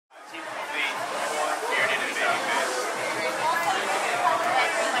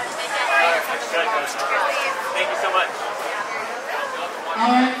Thank you so much.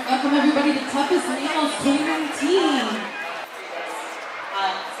 Alright, welcome everybody to Toughest Nails Catering Team.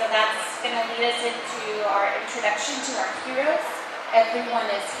 So that's going to lead us into our introduction to our heroes. Everyone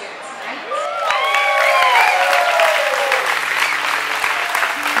is here tonight.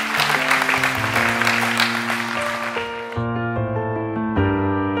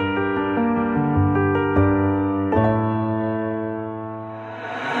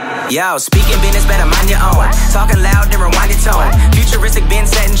 Yo, speaking business, better mind your own. Talking loud, then rewind your tone. Futuristic, been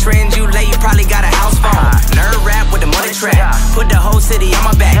setting trends. You late, you probably got a house phone. Nerd rap with the money trap. Put the whole city on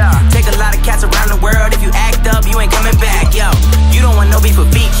my back. Take a lot of cats around the world. If you act up, you ain't coming back. Yo, you don't want no beef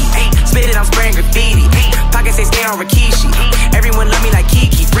with Viki. Spit it, I'm spraying graffiti. Pockets say stay on Rikishi. Everyone love me like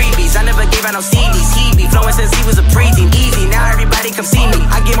Kiki. Freebies, I never gave out no CDs. He be flowing since he was a preteen. Easy, now everybody come see me.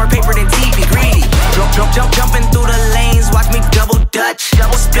 I get more paper than TV. Greedy. Jumping through the lanes, watch me double dutch.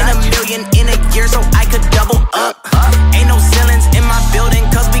 Spend $1 million in a year so I could double up. Ain't no ceilings in my building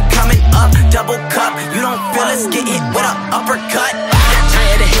cause we coming up. Double cup, you don't feel us, get hit with an uppercut.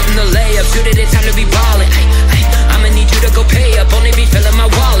 Tired of hitting the layup, suited it's time to be ballin'. I'ma need you to go pay up, only be filling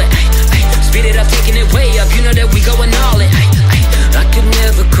my wallet. Speed it up, taking it way up, you know that we going all in. I could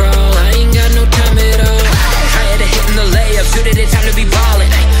never crawl, I ain't got no time at all. Tired of hitting the layup, suited it's time to be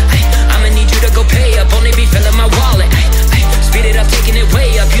ballin'. I'ma need you to go pay up, only be filling my wallet. Speed it up, taking it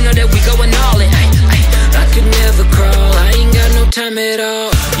way up, you know that we going all in. I could never crawl, I ain't got no time at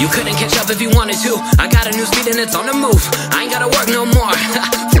all. You couldn't catch up if you wanted to. I got a new speed and it's on the move. I ain't gotta work no more.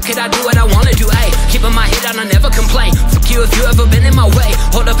 Fuck it, I do what I wanna do, ayy. Keeping my head down, I never complain. Fuck you if you ever been in my way.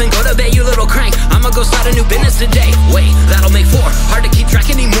 Hold up and go to bed, you little crank. I'ma go start a new business today. Wait, that'll make 4. Hard to keep track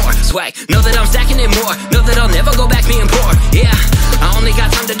anymore. Swag, know that I'm stacking it more. Know that I'll never go back being poor. Yeah, I only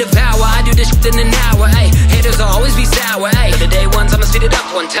got time to devour. I do this shit in an hour, ayy. Haters will always be sour, ayy. The day ones, I'ma speed it up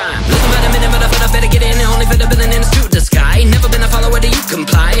one time. Looking about a minute, but I better get in. Only for the villain in the suit, the sky. Never been a follower, do you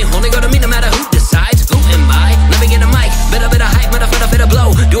comply? Only go to me no matter who decides. Who am I? Let me get a mic. Bit of hype, motherfucker, fit a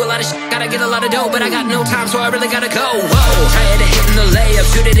blow. Do a lot of shit, gotta get a lot of dough. But I got no time, so I really gotta go. Whoa, tired of hitting the layup,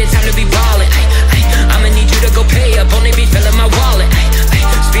 suited it's time to be ballin'. I'ma need you to go pay up, only be filling my wallet.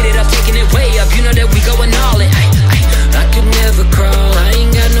 Speed it up, taking it way up, you know that we going all in. I could never crawl, I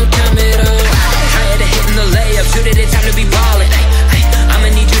ain't got no time at all. Tired of hitting the layup, suited it's time to be ballin'. I'ma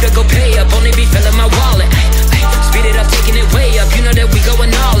need you to go pay up, only be filling my wallet. Speed it up, taking it way up, you know that we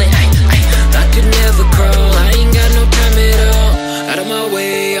going all in. I could never crawl, I ain't got no time at all. Out of my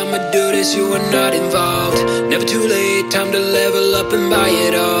way, I'ma do this, you are not involved. Never too late, time to level up and buy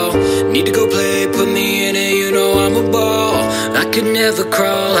it all. Need to go play, put me in it, you know I'm a ball. I could never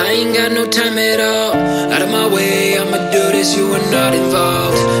crawl, I ain't got no time at all. Out of my way, I'ma do this, you are not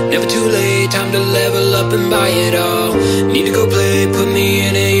involved. Never too late, time to level up and buy it all. Need to go play, put me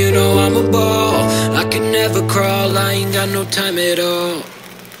in it, you know I'm a ball. I could never crawl, I ain't got no time at all.